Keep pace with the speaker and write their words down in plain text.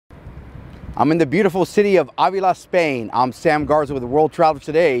I'm in the beautiful city of Avila, Spain. I'm Sam Garza with World Travelers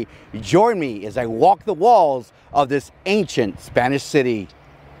Today. Join me as I walk the walls of this ancient Spanish city.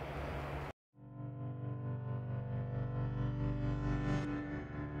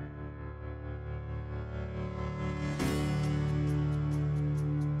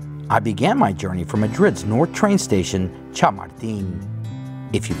 I began my journey from Madrid's North train station, Chamartín.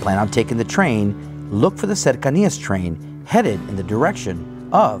 If you plan on taking the train, look for the Cercanías train headed in the direction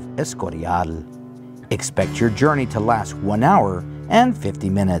of Escorial. Expect your journey to last 1 hour and 50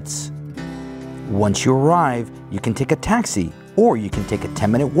 minutes. Once you arrive, you can take a taxi or you can take a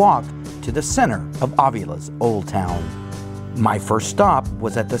 10-minute walk to the center of Avila's Old Town. My first stop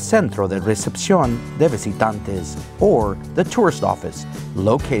was at the Centro de Recepción de Visitantes, or the tourist office,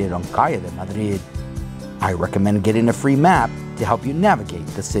 located on Calle de Madrid. I recommend getting a free map to help you navigate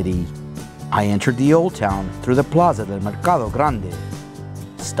the city. I entered the Old Town through the Plaza del Mercado Grande,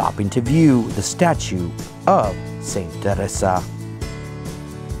 stopping to view the statue of Saint Teresa.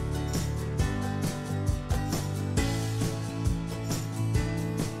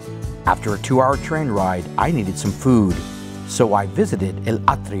 After a 2-hour train ride, I needed some food. So I visited El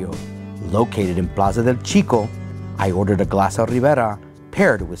Atrio, located in Plaza del Chico. I ordered a glass of Ribera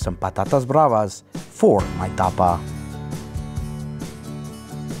paired with some patatas bravas for my tapa.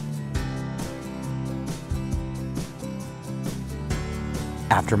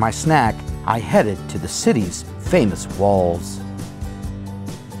 After my snack, I headed to the city's famous walls.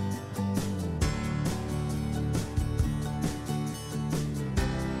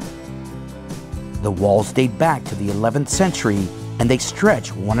 The walls date back to the 11th century and they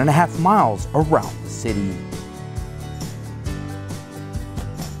stretch 1.5 miles around the city.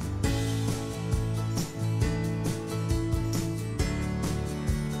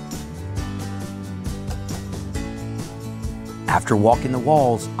 After walking the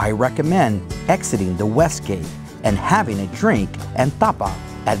walls, I recommend exiting the West Gate and having a drink and tapa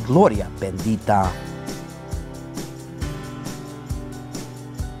at Gloria Bendita.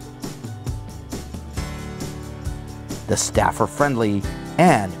 The staff are friendly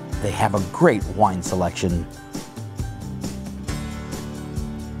and they have a great wine selection.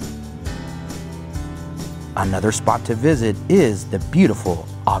 Another spot to visit is the beautiful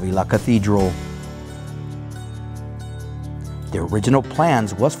Avila Cathedral. The original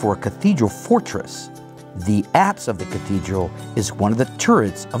plans was for a cathedral fortress. The apse of the cathedral is one of the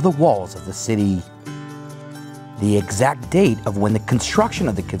turrets of the walls of the city. The exact date of when the construction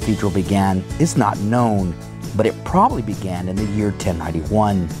of the cathedral began is not known, but it probably began in the year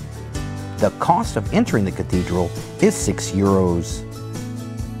 1091. The cost of entering the cathedral is €6.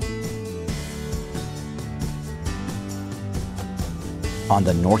 On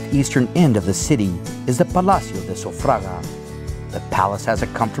the northeastern end of the city is the Palacio de Sofraga. The palace has a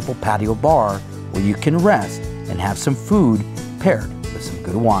comfortable patio bar where you can rest and have some food paired with some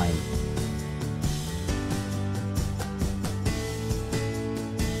good wine.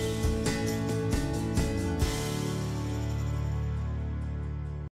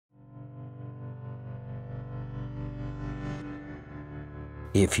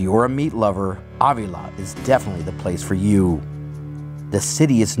 If you're a meat lover, Avila is definitely the place for you. The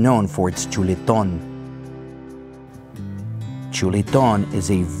city is known for its chuletón. Chuletón is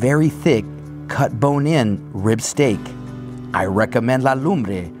a very thick, cut bone-in rib steak. I recommend La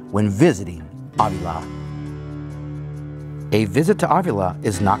Lumbre when visiting Avila. A visit to Avila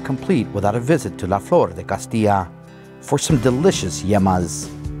is not complete without a visit to La Flor de Castilla for some delicious yemas.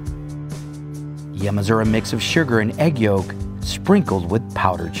 Yemas are a mix of sugar and egg yolk sprinkled with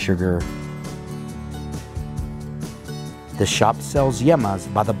powdered sugar. The shop sells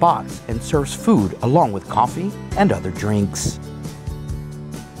yemas by the box and serves food along with coffee and other drinks.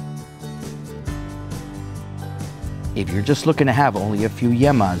 If you're just looking to have only a few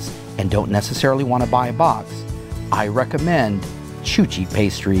yemas and don't necessarily want to buy a box, I recommend Chuchi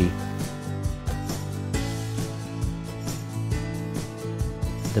Pastry.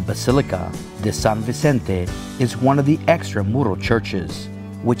 The Basilica de San Vicente is one of the extramural churches,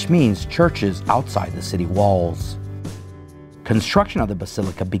 which means churches outside the city walls. Construction of the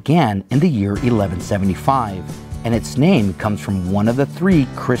basilica began in the year 1175, and its name comes from one of the 3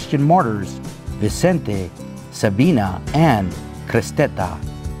 Christian martyrs, Vicente, Sabina, and Cresteta,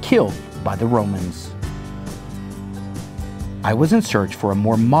 killed by the Romans. I was in search for a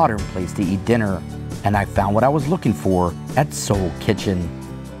more modern place to eat dinner, and I found what I was looking for at Soul Kitchen.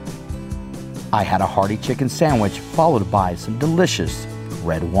 I had a hearty chicken sandwich followed by some delicious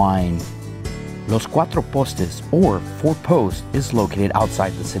red wine. Los Cuatro Postes, or 4 Posts, is located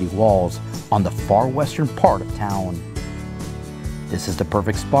outside the city walls on the far western part of town. This is the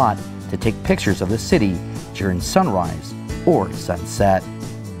perfect spot to take pictures of the city during sunrise or sunset.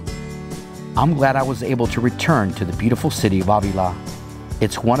 I'm glad I was able to return to the beautiful city of Avila.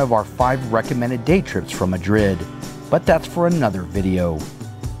 It's one of our 5 recommended day trips from Madrid, but that's for another video.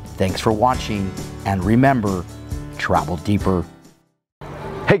 Thanks for watching, and remember, travel deeper.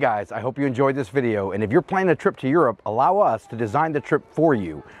 Hey guys, I hope you enjoyed this video, and if you're planning a trip to Europe, allow us to design the trip for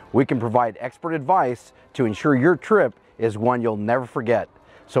you. We can provide expert advice to ensure your trip is one you'll never forget.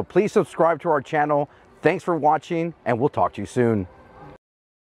 So please subscribe to our channel. Thanks for watching, and we'll talk to you soon.